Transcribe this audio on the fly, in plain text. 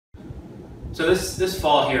So this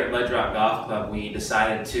fall here at LedgeRock Golf Club, we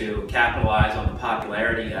decided to capitalize on the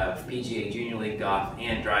popularity of PGA Junior League golf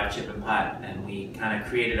and drive, chip, and putt, and we kind of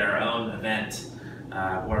created our own event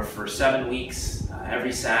where for 7 weeks,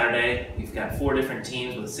 every Saturday, we've got 4 different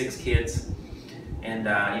teams with 6 kids. And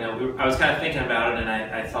I was kind of thinking about it, and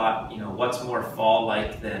I thought, what's more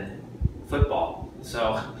fall-like than football?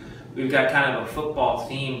 So we've got kind of a football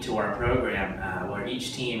theme to our program where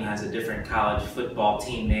each team has a different college football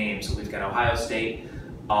team name. So we've got Ohio State,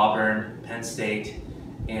 Auburn, Penn State,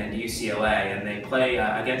 and UCLA, and they play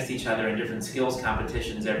against each other in different skills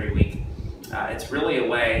competitions every week. It's really a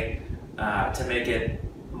way to make it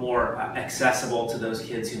more accessible to those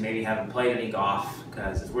kids who maybe haven't played any golf,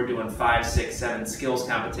 because if we're doing 5, 6, 7 skills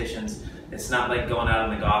competitions, it's not like going out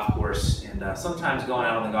on the golf course, and sometimes going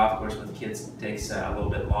out on the golf course with kids takes a little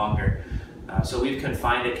bit longer. So we've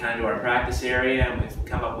confined it kind of to our practice area, and we've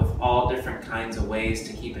come up with all different kinds of ways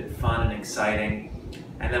to keep it fun and exciting.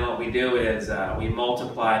 And then what we do is we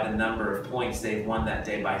multiply the number of points they've won that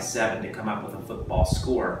day by 7 to come up with a football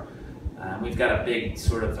score. We've got a big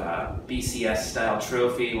sort of BCS style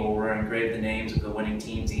trophy where we're engrave the names of the winning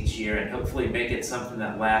teams each year and hopefully make it something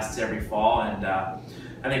that lasts every fall. And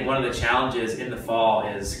I think one of the challenges in the fall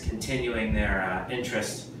is continuing their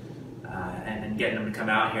interest and getting them to come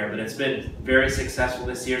out here. But it's been very successful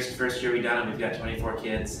this year. It's the first year we've done it. We've got 24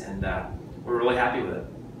 kids, and we're really happy with it.